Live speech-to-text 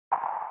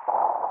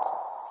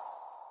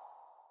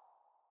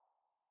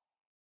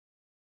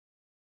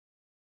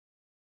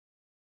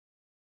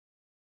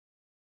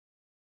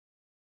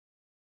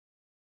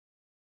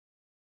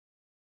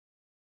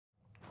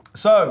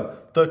So,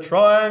 the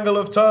triangle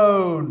of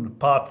tone,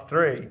 part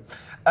 3.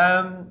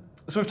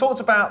 So we've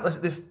talked about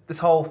this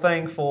whole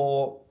thing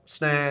for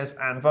snares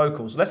and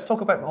vocals. Let's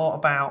talk a bit more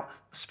about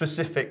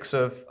specifics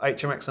of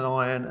HMX and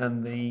Iron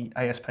and the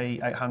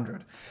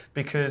ASP800,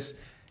 because,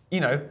 you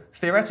know,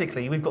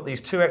 theoretically we've got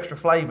these 2 extra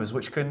flavours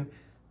which can.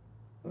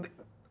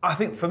 I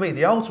think for me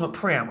the ultimate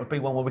preamp would be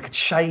one where we could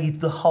shade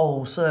the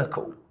whole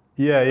circle.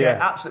 Yeah, yeah.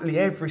 Get absolutely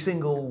every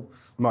single.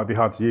 Might be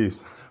hard to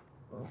use.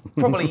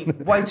 Probably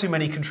way too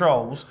many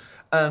controls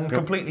and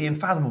completely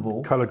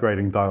unfathomable. Colour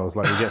grading dials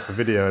like you get for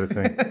video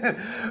editing.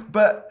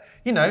 But,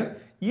 you know,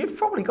 you've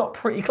probably got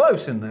pretty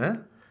close in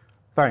there.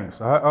 Thanks.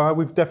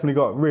 We've definitely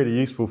got really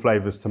useful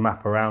flavours to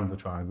map around the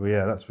triangle,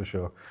 yeah, that's for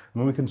sure. I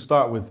mean, we can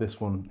start with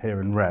this one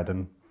here in red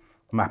and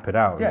map it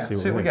out and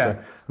see what we get.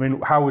 So, I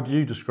mean, how would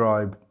you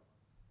describe,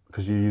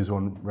 because you use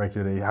one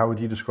regularly, how would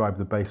you describe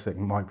the basic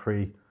mic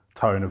pre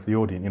tone of the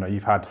Audient? You know,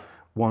 you've had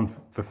one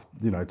for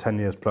 10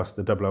 years plus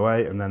the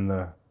 008 and then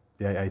the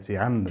 880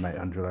 and the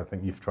 800 I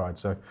think you've tried,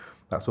 so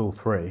that's all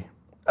 3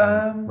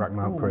 rack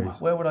mount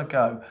pre's. Where would I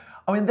go?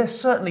 I mean, they're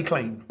certainly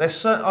clean.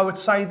 I would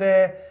say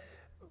they're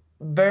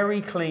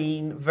very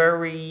clean,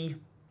 very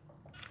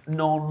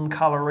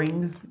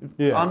non-colouring,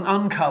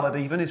 uncoloured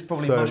even is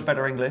probably much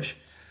better English.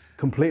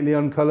 Completely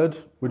uncoloured,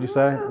 would you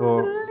say?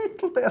 Or there's a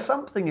little bit of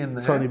something in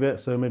there. Tiny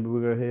bit, so maybe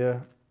we'll go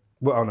here.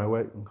 Well, oh no,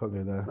 wait, we can't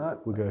go there. No,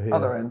 we'll go here.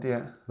 Other end,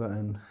 yeah. That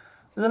end.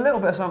 There's a little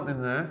bit of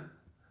something there.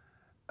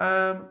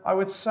 I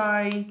would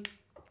say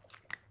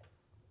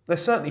they're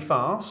certainly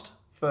fast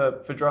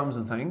for drums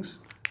and things.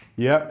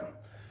 Yeah.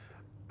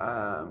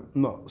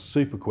 Not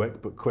super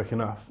quick, but quick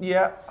enough.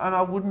 Yeah, and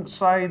I wouldn't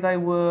say they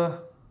were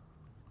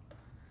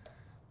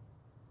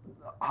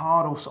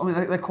hard or. I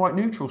mean, they're quite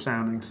neutral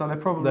sounding, so they're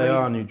probably. They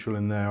are neutral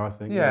in there, I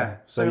think. Yeah.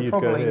 So you'd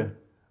probably. Go here.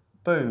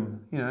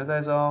 Boom. You know,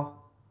 there's our.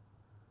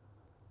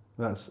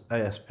 That's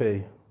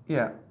ASP.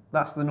 Yeah.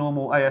 That's the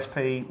normal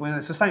ASP. Well,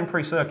 it's the same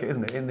pre-circuit,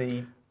 isn't it? In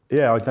the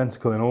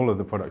identical in all of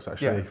the products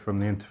actually, from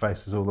the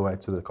interfaces all the way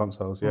to the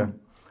consoles. Yeah,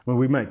 well,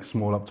 we make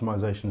small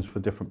optimizations for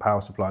different power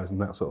supplies and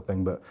that sort of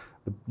thing, but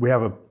we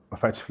have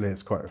effectively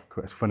it's quite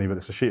funny, but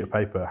it's a sheet of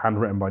paper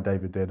handwritten by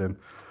David Didden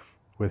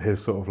with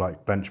his sort of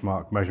like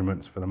benchmark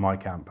measurements for the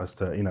mic amp as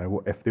to, you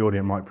know, if the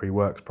Audient mic pre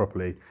works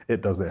properly,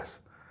 it does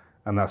this,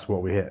 and that's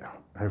what we hit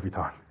every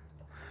time.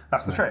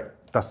 That's the trick.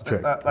 That's the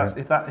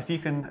trick. If you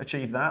can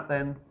achieve that,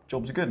 then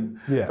jobs are good.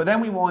 Yeah. But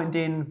then we wind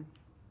in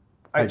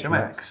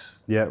HMX.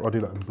 Yeah, I'll do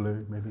that in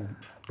blue, maybe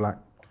black.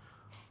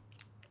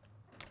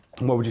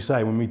 And what would you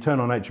say when we turn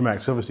on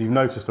HMX? Obviously, you've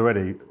noticed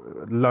already,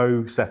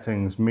 low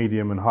settings,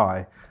 medium and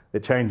high,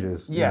 it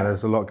changes. Yeah. You know,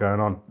 there's a lot going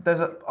on.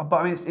 But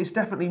I mean, it's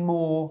definitely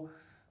more,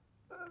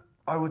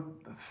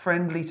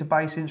 friendly to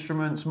bass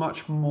instruments,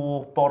 much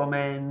more bottom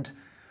end.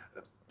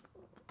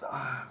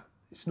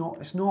 It's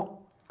not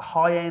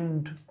high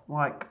end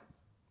like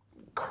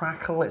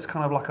crackle. It's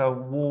kind of like a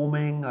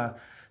warming, a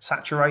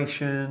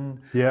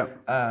saturation. Yeah.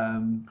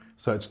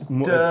 So it's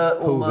more, dirt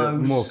it pulls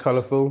almost. It more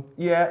colourful.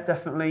 Yeah,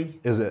 definitely.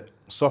 Is it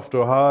soft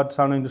or hard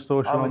sounding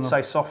distortion? I would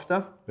say softer.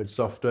 A bit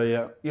softer,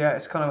 yeah. Yeah,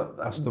 it's kind of.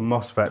 That's the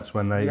MOSFETs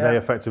when they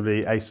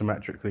effectively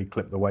asymmetrically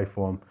clip the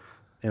waveform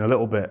in a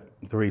little bit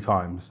 3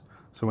 times.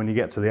 So when you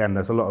get to the end,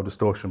 there's a lot of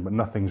distortion, but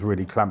nothing's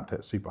really clamped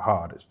it super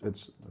hard.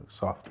 It's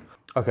soft.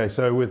 Okay,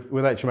 so with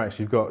HMX,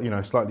 you've got, you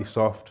know, slightly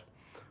soft,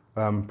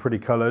 pretty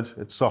coloured.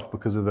 It's soft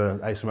because of the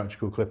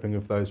asymmetrical clipping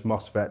of those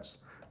MOSFETs,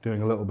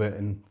 doing a little bit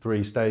in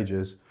 3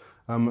 stages.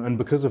 And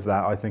because of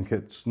that, I think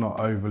it's not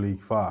overly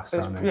fast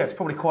sounding. It's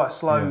probably quite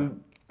slow.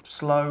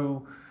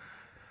 Slow.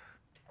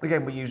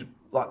 Again, we use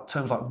like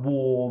terms like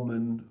warm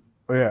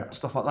and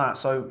stuff like that.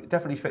 So it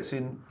definitely fits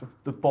in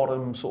the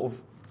bottom sort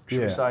of,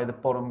 should we say, the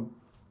bottom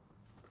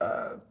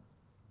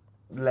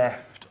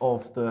left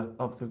of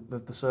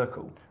the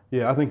circle.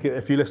 Yeah, I think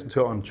if you listen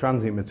to it on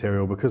transient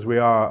material, because we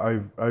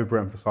are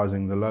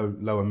overemphasising the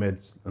lower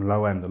mids and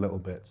low end a little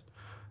bit,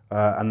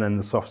 and then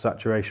the soft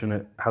saturation,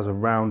 it has a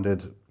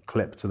rounded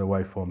clip to the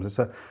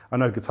waveforms. I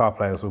know guitar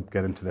players will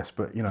get into this,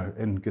 but you know,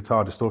 in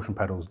guitar distortion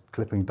pedals,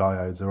 clipping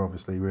diodes are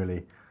obviously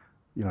really,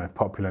 you know,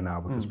 popular now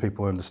because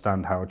people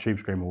understand how a tube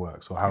screamer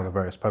works or how the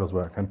various pedals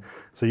work. And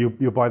so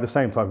you'll buy the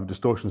same type of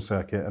distortion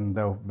circuit and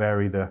they'll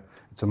vary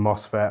it's a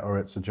MOSFET or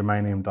it's a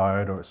germanium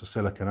diode or it's a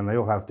silicon, and they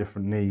all have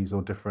different knees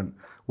or different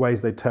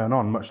ways they turn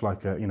on, much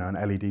like an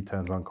LED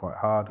turns on quite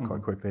hard,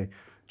 quite quickly.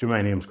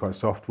 Germanium's quite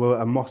soft. Well,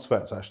 a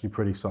MOSFET's actually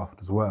pretty soft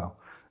as well.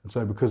 And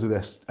so because of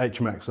this,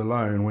 HMX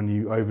alone, when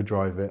you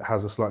overdrive it,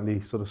 has a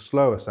slightly sort of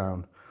slower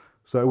sound.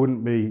 So it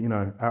wouldn't be, you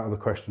know, out of the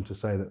question to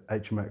say that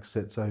HMX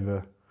sits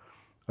over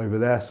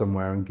there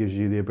somewhere and gives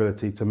you the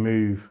ability to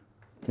move,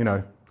 you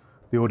know,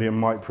 the Audient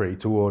mic pre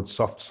towards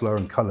soft, slow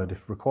and coloured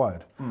if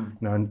required. You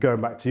know, and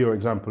going back to your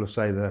example of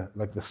say the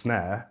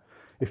snare,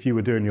 if you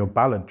were doing your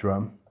ballad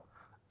drum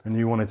and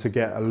you wanted to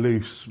get a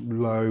loose,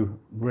 low,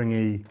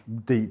 ringy,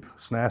 deep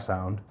snare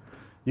sound,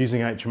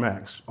 using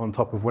HMX on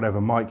top of whatever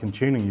mic and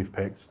tuning you've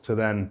picked to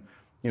then,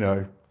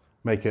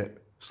 make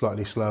it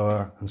slightly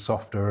slower and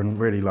softer and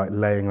really like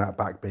laying that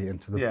backbeat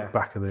into the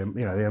back of the,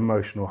 the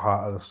emotional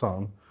heart of the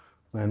song,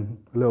 then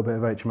a little bit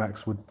of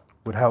HMX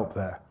would help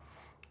there.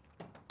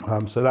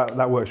 So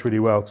that works really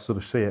well to sort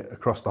of see it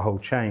across the whole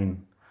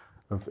chain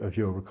of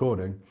your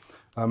recording.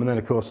 And then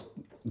of course,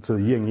 to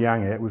yin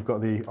yang it, we've got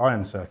the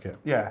iron circuit.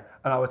 Yeah,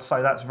 and I would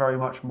say that's very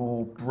much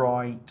more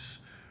bright,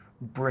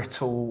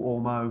 brittle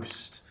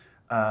almost,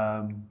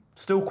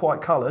 still quite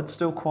coloured,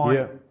 still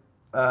quite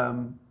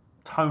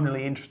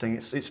tonally interesting.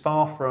 It's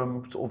far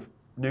from sort of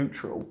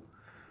neutral.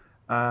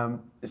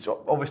 It's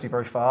obviously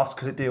very fast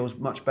because it deals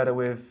much better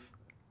with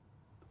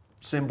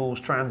cymbals,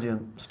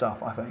 transient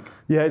stuff, I think.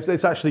 Yeah,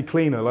 it's actually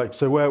cleaner. Like,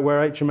 so where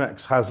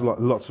HMX has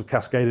lots of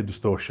cascaded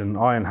distortion,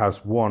 Iron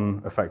has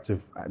one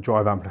effective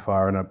drive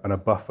amplifier and a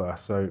buffer.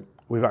 So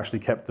we've actually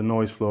kept the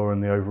noise floor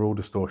and the overall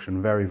distortion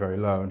very, very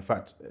low. In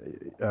fact,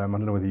 I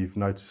don't know whether you've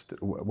noticed,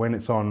 when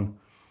it's on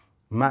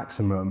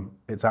maximum,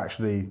 it's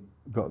actually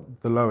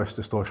got the lowest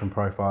distortion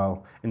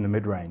profile in the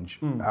mid-range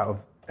out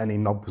of any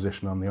knob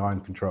position on the Iron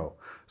control.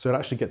 So it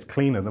actually gets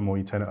cleaner the more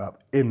you turn it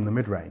up in the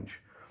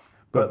mid-range.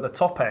 But the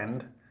top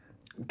end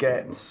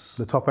gets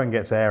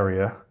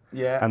area,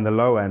 and the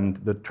low end,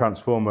 the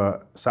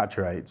transformer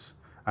saturates,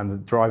 and the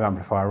drive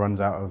amplifier runs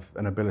out of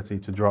an ability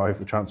to drive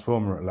the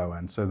transformer at low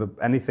end. So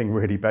anything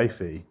really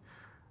bassy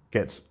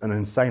gets an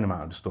insane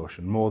amount of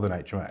distortion, more than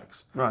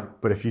HMX. Right.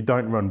 But if you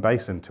don't run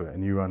bass into it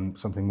and you run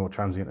something more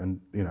transient and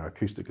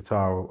acoustic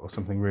guitar or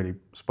something really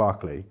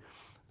sparkly,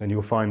 then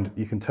you'll find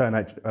you can turn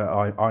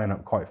Iron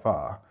up quite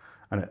far,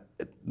 and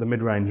the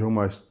mid-range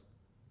almost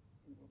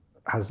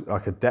has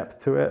like a depth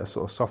to it, a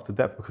sort of softer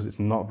depth, because it's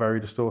not very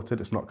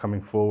distorted, it's not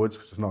coming forwards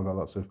because it's not got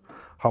lots of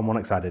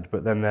harmonics added,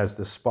 but then there's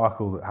the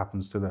sparkle that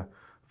happens to the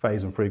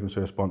phase and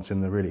frequency response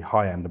in the really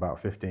high end, about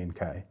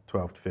 15K,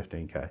 12 to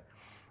 15K.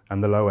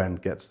 And the low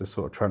end gets this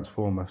sort of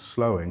transformer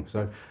slowing.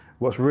 So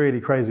what's really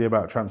crazy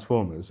about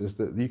transformers is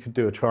that you could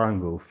do a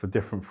triangle for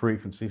different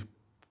frequency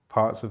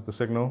parts of the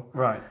signal.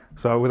 Right.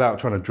 So without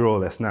trying to draw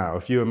this now,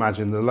 if you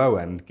imagine the low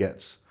end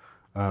gets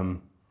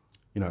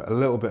a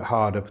little bit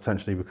harder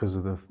potentially because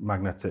of the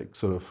magnetic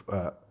sort of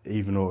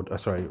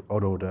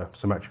odd order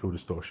symmetrical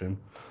distortion.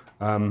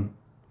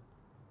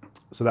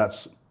 So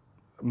that's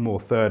more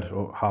third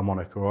or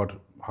harmonic or odd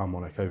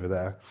harmonic over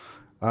there.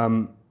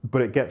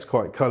 But it gets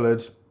quite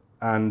coloured,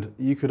 and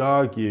you could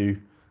argue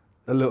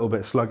a little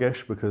bit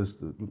sluggish because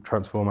the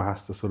transformer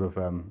has to sort of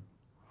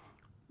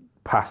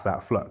pass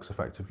that flux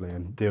effectively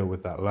and deal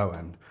with that low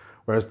end.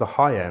 Whereas the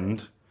high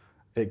end,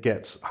 it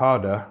gets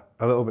harder,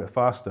 a little bit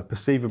faster,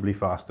 perceivably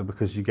faster,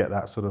 because you get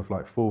that sort of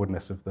like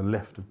forwardness of the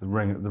lift of the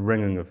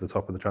ringing of the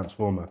top of the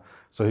transformer.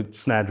 So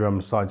snare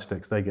drums, side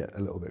sticks, they get a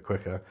little bit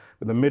quicker.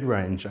 But the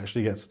mid-range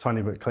actually gets a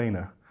tiny bit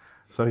cleaner.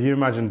 So if you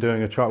imagine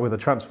doing a chart with a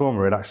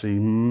transformer, it actually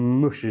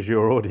mushes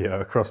your audio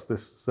across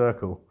this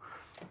circle,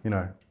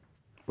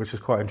 which is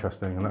quite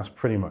interesting. And that's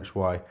pretty much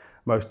why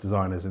most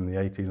designers in the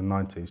 80s and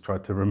 90s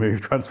tried to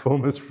remove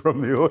transformers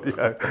from the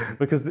audio,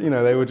 because they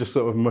were just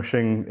sort of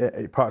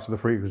mushing parts of the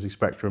frequency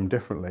spectrum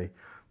differently.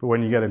 But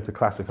when you get into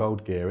classic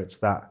old gear, it's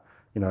that,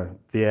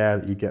 the air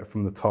that you get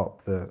from the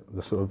top, the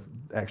sort of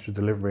extra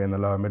delivery in the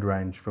lower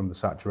mid-range from the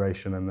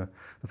saturation, and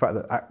the fact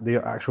that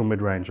the actual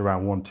mid-range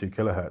around 1-2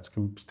 kilohertz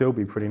can still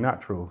be pretty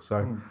natural.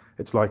 So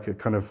it's like it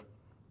kind of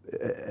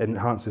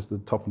enhances the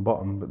top and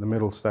bottom, but the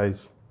middle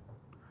stays,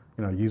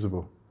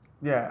 usable.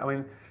 Yeah, I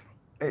mean,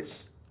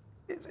 it's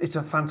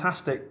a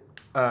fantastic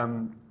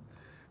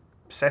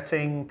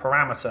setting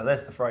parameter,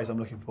 there's the phrase I'm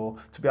looking for,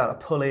 to be able to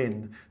pull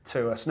in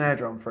to a snare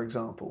drum, for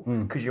example,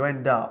 because you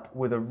end up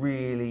with a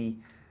really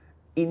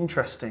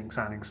interesting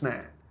sounding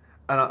snare.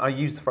 And I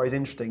use the phrase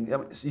interesting. I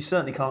mean, you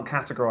certainly can't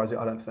categorise it,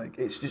 I don't think.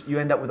 It's just, you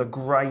end up with a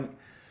great,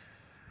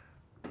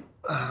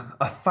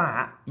 a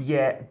fat,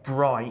 yet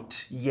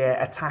bright,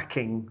 yet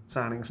attacking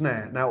sounding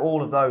snare. Now,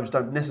 all of those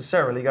don't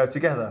necessarily go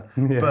together,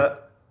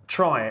 but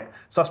try it.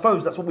 So I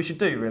suppose that's what we should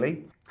do,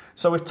 really.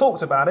 So we've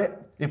talked about it.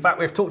 In fact,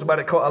 we've talked about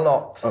it quite a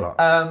lot.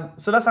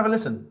 So let's have a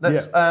listen.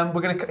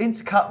 We're going to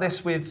intercut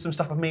this with some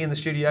stuff of me in the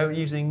studio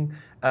using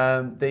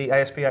the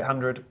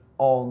ASP800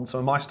 on some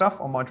of my stuff,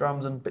 on my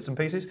drums and bits and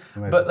pieces.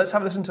 Amazing. But let's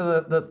have a listen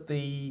to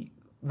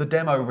the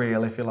demo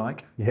reel, if you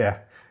like.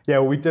 Yeah.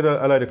 Well, we did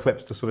a load of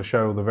clips to sort of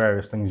show all the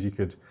various things you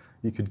could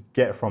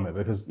get from it,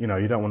 because you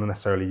don't want to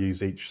necessarily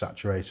use each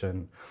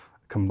saturation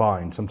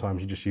combined.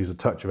 Sometimes you just use a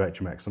touch of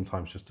HMX,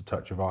 sometimes just a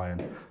touch of Iron,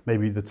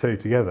 maybe the two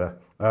together.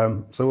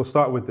 So we'll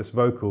start with this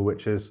vocal,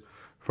 which is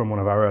from one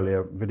of our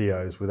earlier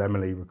videos with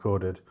Emily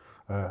recorded.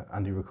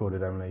 Andy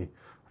recorded Emily,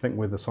 I think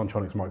with the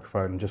Sontronics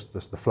microphone, just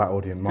the flat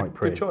Audient mic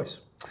pre. Good choice.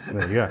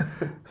 There you go.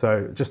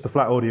 So just the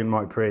flat Audient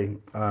mic pre,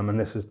 and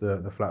this is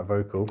the flat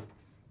vocal.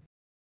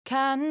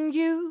 Can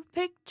you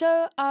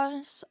picture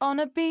us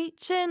on a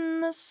beach in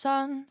the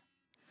sun,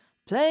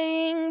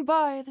 playing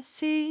by the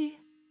sea?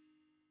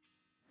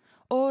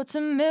 Or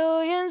to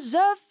millions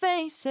of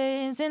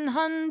faces in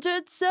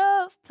hundreds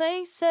of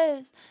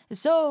places,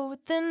 it's all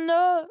within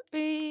our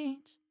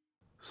reach.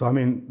 So I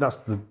mean, that's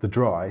the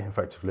dry,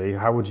 effectively.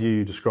 How would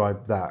you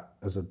describe that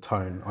as a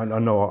tone? I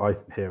know what I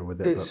hear with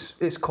it. It's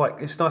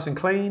nice and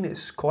clean.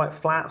 It's quite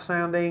flat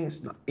sounding.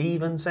 It's not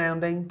even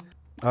sounding.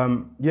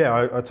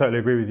 Yeah, I totally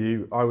agree with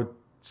you. I would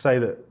say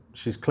that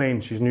she's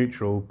clean, she's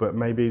neutral, but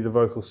maybe the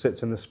vocal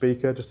sits in the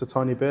speaker just a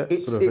tiny bit.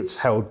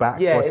 It's held back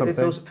by something.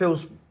 Yeah, it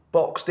feels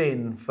boxed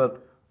in for.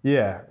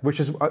 Yeah, which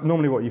is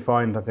normally what you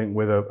find, I think,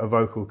 with a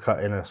vocal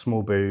cut in a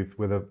small booth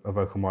with a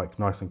vocal mic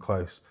nice and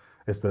close,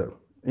 is that,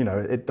 you know,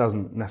 it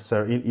doesn't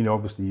necessarily, you know,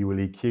 obviously you will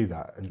EQ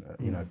that and,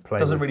 you know, play.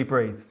 It doesn't really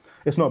breathe.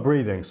 It's not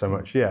breathing so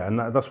much, yeah, and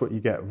that's what you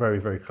get very,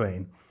 very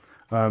clean.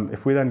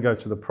 If we then go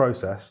to the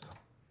processed.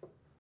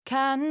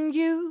 Can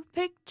you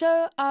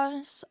picture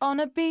us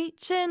on a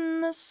beach in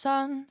the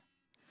sun,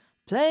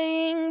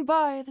 playing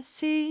by the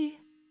sea?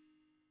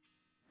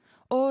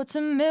 Or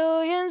to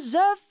millions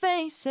of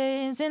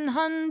faces in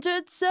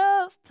hundreds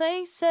of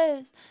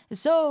places,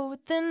 it's all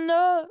within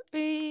our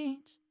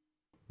reach.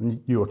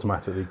 And you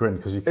automatically grin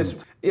because you can.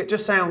 It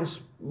just sounds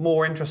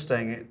more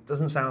interesting. It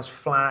doesn't sound as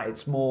flat.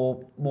 It's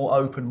more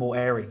open, more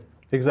airy.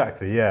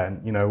 Exactly, yeah.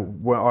 And you know,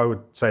 I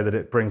would say that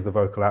it brings the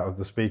vocal out of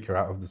the speaker,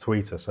 out of the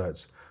tweeter, so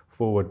it's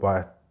forward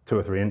by 2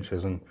 or 3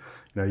 inches. And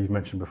you know, you've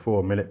mentioned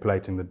before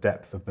manipulating the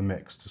depth of the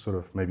mix to sort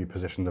of maybe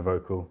position the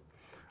vocal.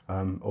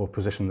 Or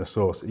position the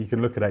source. You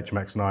can look at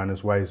HMX and Iron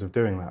as ways of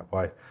doing that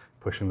by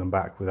pushing them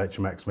back with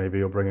HMX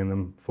maybe, or bringing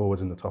them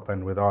forwards in the top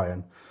end with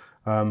Iron.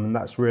 And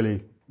that's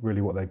really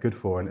what they're good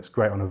for, and it's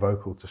great on a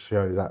vocal to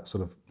show that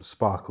sort of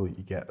sparkle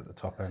you get at the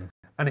top end.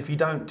 And if you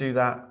don't do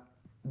that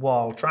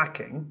while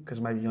tracking,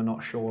 because maybe you're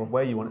not sure of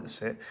where you want it to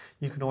sit,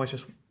 you can always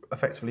just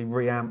effectively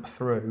reamp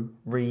through,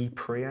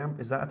 re-preamp,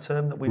 is that a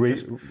term that we've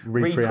just...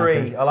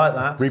 Re-pre, I like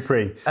that.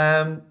 Re-pre.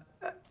 And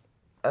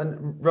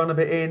run a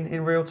bit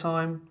in real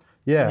time.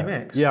 Yeah, in your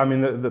mix. Yeah. I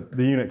mean, the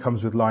unit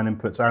comes with line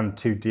inputs and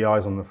 2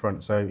 DIs on the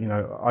front. So you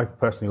know, I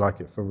personally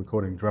like it for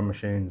recording drum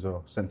machines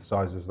or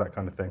synthesizers, that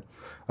kind of thing.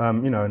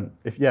 You know, and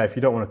if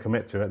you don't want to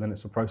commit to it, then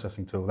it's a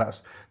processing tool.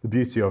 That's the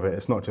beauty of it.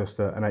 It's not just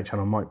an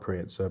 8-channel mic pre.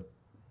 It's an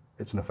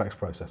effects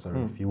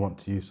processor. If you want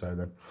to use so,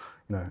 then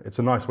you know, it's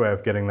a nice way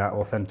of getting that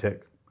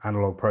authentic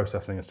analog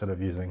processing instead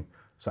of using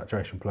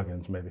saturation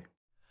plugins, maybe.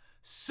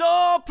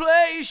 So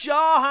place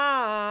your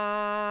hands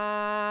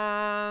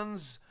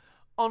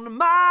on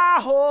my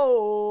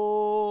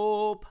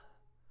hope.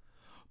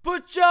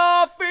 Put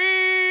your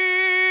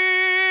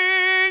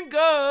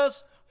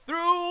fingers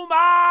through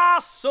my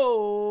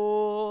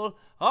soul.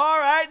 All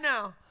right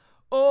now.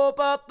 Oh,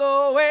 but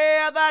the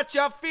way that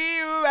you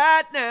feel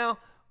right now,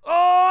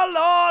 oh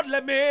Lord,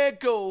 let me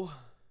go.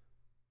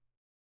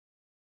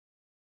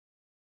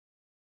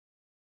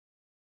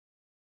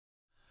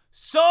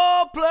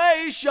 So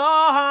place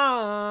your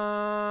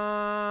hands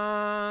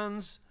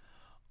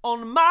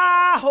on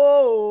my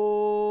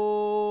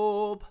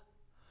hope.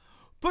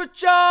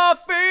 Put your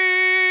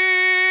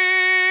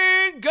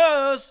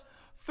fingers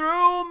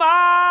through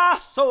my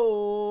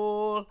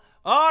soul.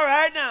 All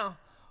right now.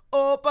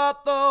 Oh,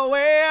 but the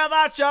way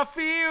that you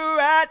feel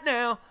right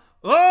now,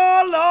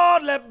 oh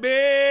Lord, let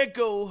me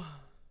go.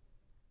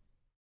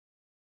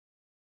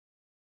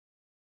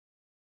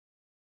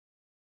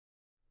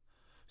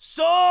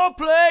 So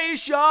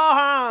place your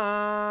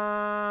hands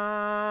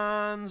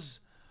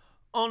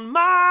on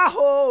my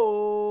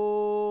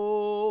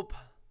hope.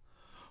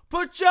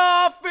 Put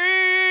your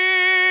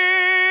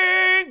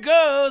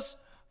fingers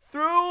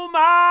through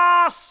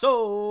my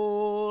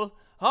soul.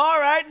 All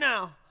right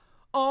now.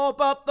 Oh,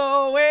 but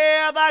the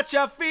way that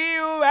you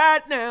feel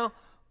right now,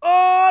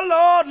 oh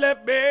Lord,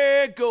 let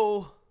me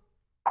go.